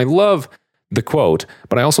 And I love the quote,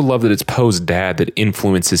 but I also love that it's Po's dad that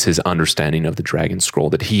influences his understanding of the Dragon Scroll,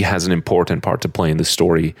 that he has an important part to play in the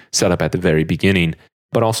story set up at the very beginning,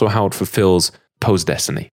 but also how it fulfills Po's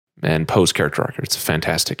destiny and Po's character arc. It's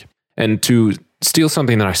fantastic. And to steal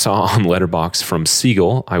something that I saw on Letterboxd from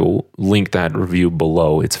Siegel, I will link that review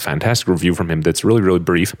below. It's a fantastic review from him that's really, really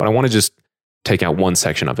brief, but I want to just take out one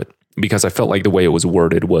section of it because I felt like the way it was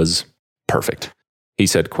worded was perfect. He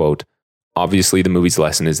said, quote, Obviously, the movie's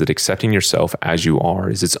lesson is that accepting yourself as you are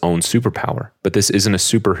is its own superpower. But this isn't a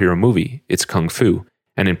superhero movie, it's kung fu.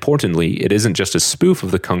 And importantly, it isn't just a spoof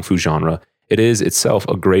of the kung fu genre, it is itself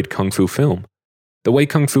a great kung fu film. The way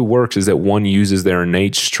kung fu works is that one uses their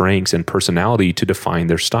innate strengths and personality to define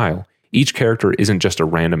their style. Each character isn't just a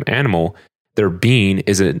random animal, their being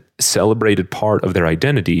is a celebrated part of their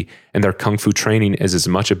identity, and their kung fu training is as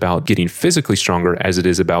much about getting physically stronger as it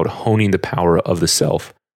is about honing the power of the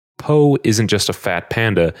self. Po isn't just a fat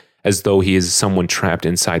panda, as though he is someone trapped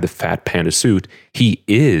inside the fat panda suit. He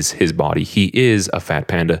is his body. He is a fat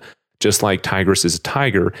panda. Just like Tigress is a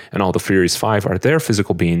tiger and all the Furious Five are their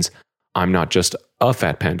physical beings, I'm not just a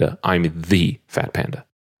fat panda, I'm the fat panda.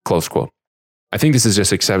 Close quote. I think this is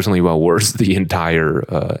just exceptionally well worth the entire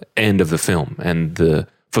end of the film and the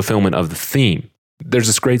fulfillment of the theme. There's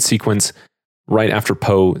this great sequence right after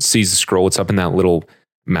Po sees the scroll. It's up in that little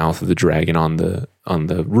mouth of the dragon on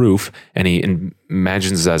the roof, and he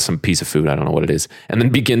imagines it as some piece of food. I don't know what it is. And then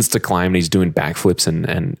begins to climb, and he's doing backflips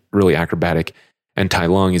and really acrobatic. And Tai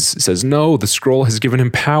Lung says, no, the scroll has given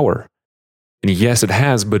him power. And yes, it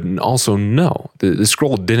has, but also no. The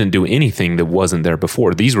scroll didn't do anything that wasn't there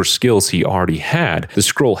before. These were skills he already had. The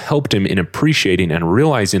scroll helped him in appreciating and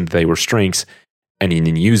realizing that they were strengths and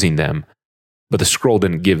in using them. But the scroll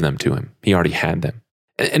didn't give them to him. He already had them.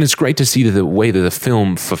 And it's great to see the way that the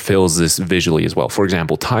film fulfills this visually as well. For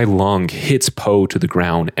example, Tai Lung hits Po to the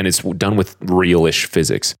ground, and it's done with realish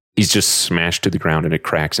physics. He's just smashed to the ground and it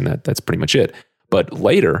cracks, and that's pretty much it. But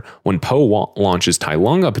later, when Po launches Tai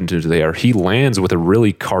Lung up into the air, he lands with a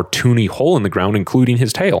really cartoony hole in the ground, including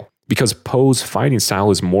his tail. Because Po's fighting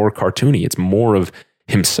style is more cartoony. It's more of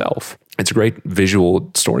himself. It's great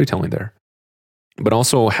visual storytelling there. But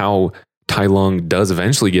also how Tai Lung does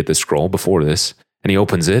eventually get the scroll before this, and he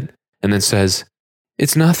opens it and then says,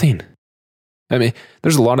 it's nothing. I mean,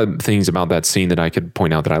 there's a lot of things about that scene that I could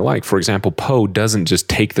point out that I like. For example, Po doesn't just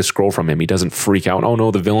take the scroll from him. He doesn't freak out, oh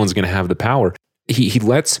no, the villain's going to have the power. He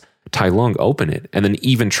lets Tai Lung open it and then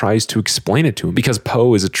even tries to explain it to him because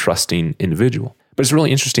Po is a trusting individual. But it's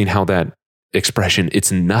really interesting how that expression,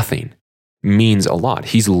 it's nothing, means a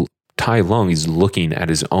lot. Tai Lung is looking at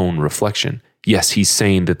his own reflection. Yes, he's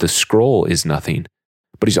saying that the scroll is nothing,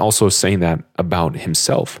 but he's also saying that about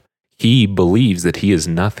himself. He believes that he is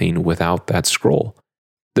nothing without that scroll.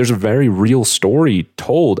 There's a very real story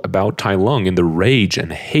told about Tai Lung and the rage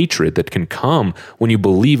and hatred that can come when you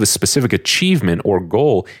believe a specific achievement or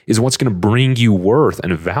goal is what's going to bring you worth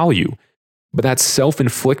and value. But that's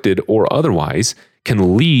self-inflicted or otherwise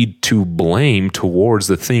can lead to blame towards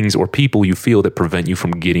the things or people you feel that prevent you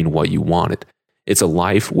from getting what you wanted. It's a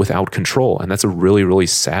life without control, and that's a really, really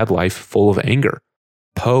sad life full of anger.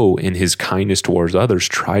 Po, in his kindness towards others,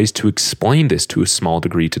 tries to explain this to a small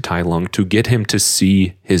degree to Tai Lung to get him to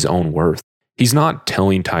see his own worth. He's not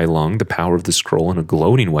telling Tai Lung the power of the scroll in a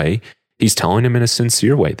gloating way. He's telling him in a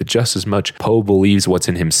sincere way that just as much Po believes what's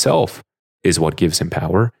in himself is what gives him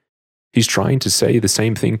power, he's trying to say the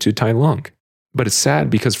same thing to Tai Lung. But it's sad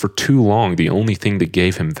because for too long, the only thing that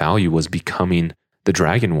gave him value was becoming the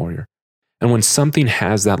Dragon Warrior. And when something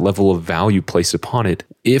has that level of value placed upon it,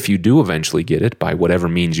 if you do eventually get it by whatever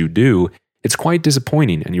means you do, it's quite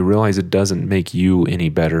disappointing and you realize it doesn't make you any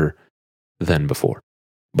better than before.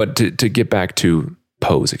 But to get back to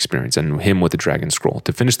Po's experience and him with the Dragon Scroll,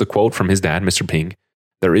 to finish the quote from his dad, Mr. Ping,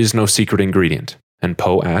 there is no secret ingredient. And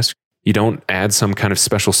Po asks, you don't add some kind of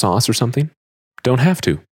special sauce or something? Don't have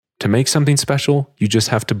to. To make something special, you just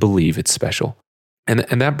have to believe it's special.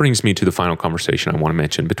 And that brings me to the final conversation I want to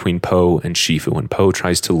mention between Po and Shifu when Po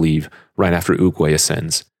tries to leave right after Oogway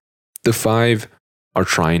ascends. The five are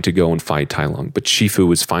trying to go and fight Tai Lung, but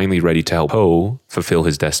Shifu is finally ready to help Po fulfill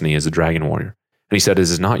his destiny as a Dragon Warrior. And he said, it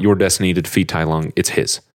is not your destiny to defeat Tai Lung, it's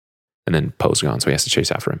his. And then Po's gone, so he has to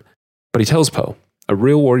chase after him. But he tells Po, a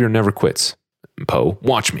real warrior never quits. And Po,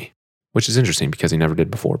 watch me. Which is interesting because he never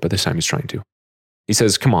did before, but this time he's trying to. He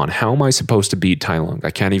says, come on, how am I supposed to beat Tai Lung?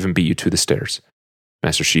 I can't even beat you to the stairs.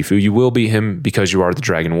 Master Shifu, you will beat him because you are the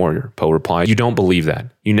Dragon Warrior. Po replied, you don't believe that.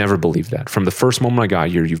 You never believed that. From the first moment I got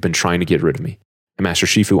here, you've been trying to get rid of me. And Master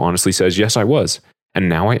Shifu honestly says, yes, I was. And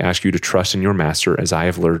now I ask you to trust in your master as I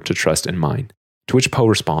have learned to trust in mine. To which Po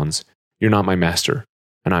responds, you're not my master,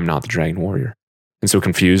 and I'm not the Dragon Warrior. And so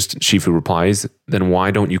confused, Shifu replies, then why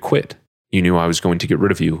don't you quit? You knew I was going to get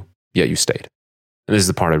rid of you, yet you stayed. And this is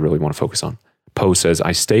the part I really want to focus on. Po says,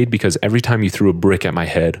 I stayed because every time you threw a brick at my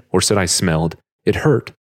head or said I smelled, it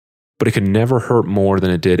hurt, but it could never hurt more than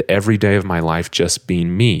it did every day of my life just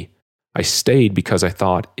being me. I stayed because I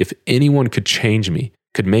thought if anyone could change me,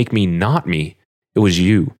 could make me not me, it was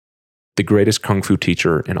you, the greatest kung fu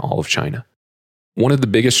teacher in all of China. One of the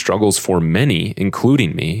biggest struggles for many,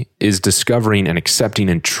 including me, is discovering and accepting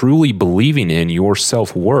and truly believing in your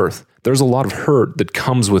self-worth. There's a lot of hurt that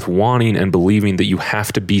comes with wanting and believing that you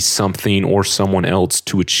have to be something or someone else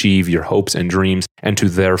to achieve your hopes and dreams and to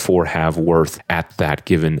therefore have worth at that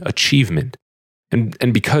given achievement.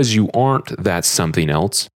 And because you aren't that something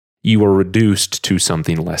else, you are reduced to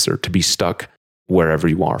something lesser, to be stuck wherever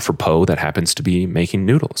you are. For Poe, that happens to be making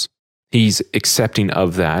noodles. He's accepting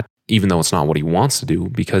of that, even though it's not what he wants to do,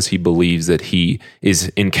 because he believes that he is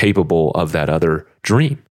incapable of that other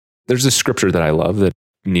dream. There's a scripture that I love that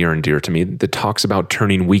near and dear to me that talks about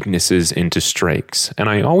turning weaknesses into strengths. And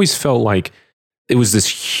I always felt like it was this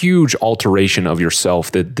huge alteration of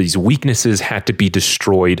yourself, that these weaknesses had to be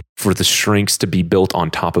destroyed for the strengths to be built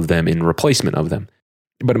on top of them in replacement of them.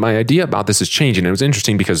 But my idea about this is changing. It was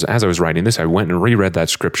interesting because as I was writing this, I went and reread that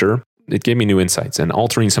scripture. It gave me new insights, and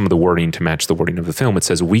altering some of the wording to match the wording of the film, it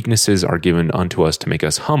says, weaknesses are given unto us to make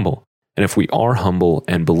us humble. And if we are humble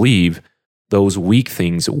and believe, those weak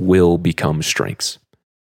things will become strengths.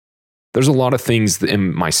 There's a lot of things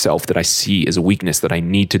in myself that I see as a weakness that I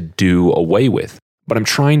need to do away with. But I'm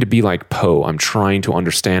trying to be like Poe. I'm trying to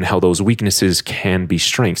understand how those weaknesses can be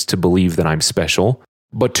strengths, to believe that I'm special,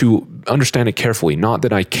 but to understand it carefully. Not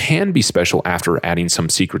that I can be special after adding some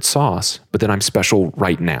secret sauce, but that I'm special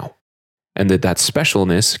right now. And that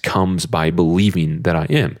specialness comes by believing that I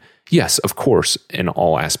am. Yes, of course, in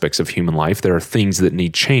all aspects of human life, there are things that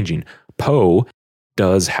need changing. Poe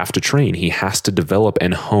does have to train. He has to develop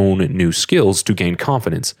and hone new skills to gain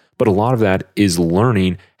confidence. But a lot of that is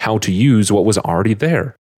learning how to use what was already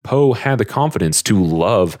there. Poe had the confidence to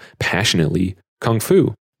love passionately Kung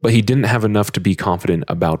Fu, but he didn't have enough to be confident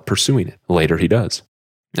about pursuing it. Later he does.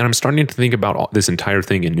 And I'm starting to think about this entire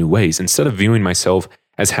thing in new ways. Instead of viewing myself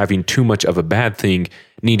as having too much of a bad thing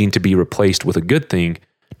needing to be replaced with a good thing,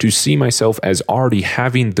 to see myself as already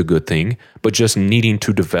having the good thing, but just needing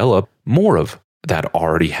to develop more of that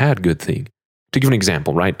already had good thing. To give an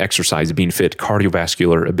example, right? Exercise, being fit,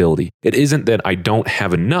 cardiovascular ability. It isn't that I don't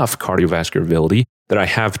have enough cardiovascular ability, that I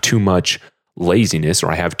have too much laziness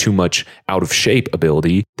or I have too much out of shape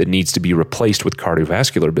ability that needs to be replaced with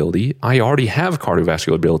cardiovascular ability. I already have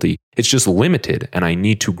cardiovascular ability. It's just limited, and I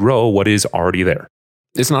need to grow what is already there.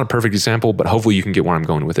 It's not a perfect example, but hopefully you can get where I'm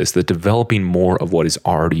going with this, that developing more of what is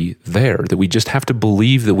already there, that we just have to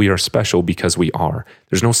believe that we are special because we are.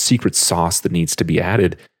 There's no secret sauce that needs to be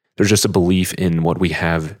added. There's just a belief in what we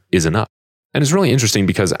have is enough. And it's really interesting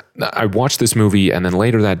because I watched this movie, and then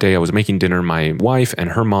later that day I was making dinner. My wife and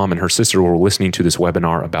her mom and her sister were listening to this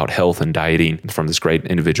webinar about health and dieting from this great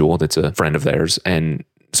individual that's a friend of theirs. And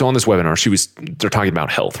so on this webinar, they're talking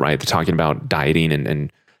about health, right? They're talking about dieting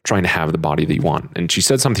and trying to have the body that you want. And she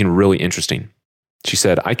said something really interesting. She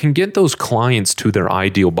said, I can get those clients to their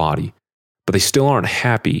ideal body, but they still aren't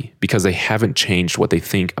happy because they haven't changed what they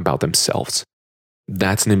think about themselves.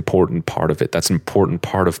 That's an important part of it. That's an important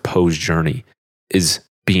part of Poe's journey, is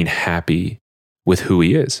being happy with who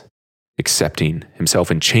he is, accepting himself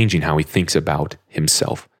and changing how he thinks about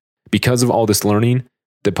himself. Because of all this learning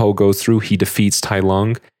that Poe goes through, he defeats Tai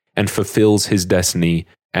Lung and fulfills his destiny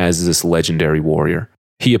as this legendary warrior.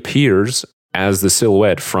 He appears as the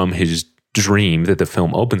silhouette from his dream that the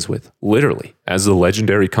film opens with, literally, as the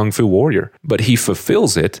legendary Kung Fu warrior. But he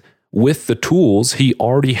fulfills it with the tools he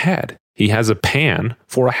already had. He has a pan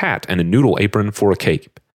for a hat and a noodle apron for a cake.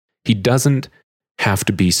 He doesn't have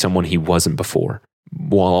to be someone he wasn't before,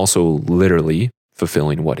 while also literally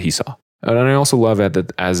fulfilling what he saw. And I also love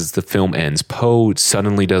that as the film ends, Poe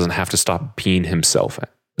suddenly doesn't have to stop being himself.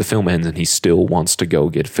 The film ends and he still wants to go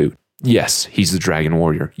get food. Yes, he's the Dragon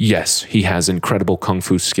Warrior. Yes, he has incredible Kung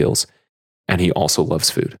Fu skills. And he also loves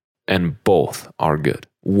food. And both are good.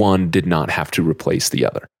 One did not have to replace the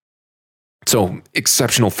other. So,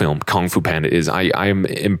 exceptional film, Kung Fu Panda is. I am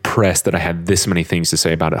impressed that I had this many things to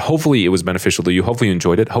say about it. Hopefully it was beneficial to you. Hopefully you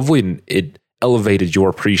enjoyed it. Hopefully it elevated your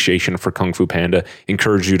appreciation for Kung Fu Panda,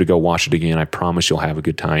 encouraged you to go watch it again. I promise you'll have a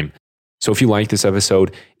good time. So if you like this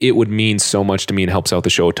episode, it would mean so much to me and helps out the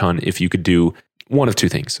show a ton if you could do one of two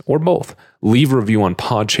things, or both. Leave a review on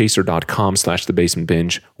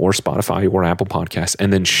podchaser.com/thebasementbinge or Spotify or Apple Podcasts,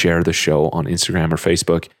 and then share the show on Instagram or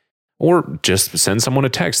Facebook, or just send someone a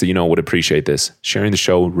text that you know would appreciate this. Sharing the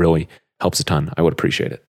show really helps a ton. I would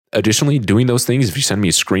appreciate it. Additionally, doing those things, if you send me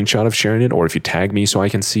a screenshot of sharing it, or if you tag me so I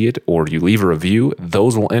can see it, or you leave a review,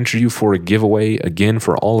 those will enter you for a giveaway, again,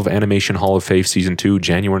 for all of Animation Hall of Fame Season 2,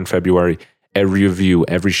 January and February. Every review,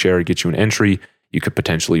 every share gets you an entry. You could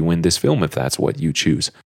potentially win this film if that's what you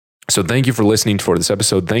choose. So thank you for listening for this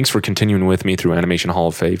episode. Thanks for continuing with me through Animation Hall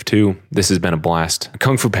of Fame 2. This has been a blast.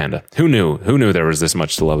 Kung Fu Panda. Who knew? Who knew there was this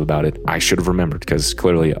much to love about it? I should have remembered because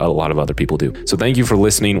clearly a lot of other people do. So thank you for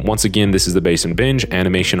listening. Once again, this is the Basement Binge,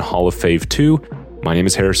 Animation Hall of Fame 2. My name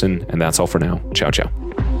is Harrison, and that's all for now. Ciao, ciao.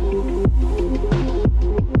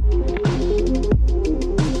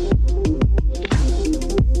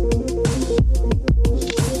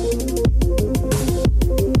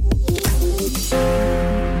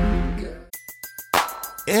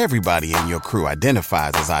 Everybody in your crew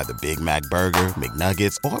identifies as either Big Mac Burger,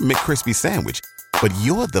 McNuggets, or McCrispy Sandwich. But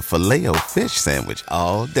you're the Filet-O-Fish Sandwich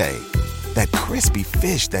all day. That crispy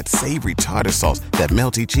fish, that savory tartar sauce, that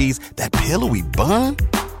melty cheese, that pillowy bun.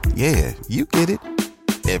 Yeah, you get it.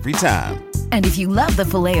 Every time. And if you love the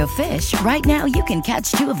Filet-O-Fish, right now you can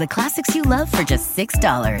catch 2 of the classics you love for just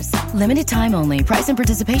 $6. Limited time only. Price and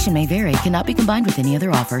participation may vary. Cannot be combined with any other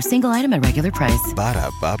offer. Single item at regular price.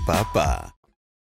 Ba-da-ba-ba-ba.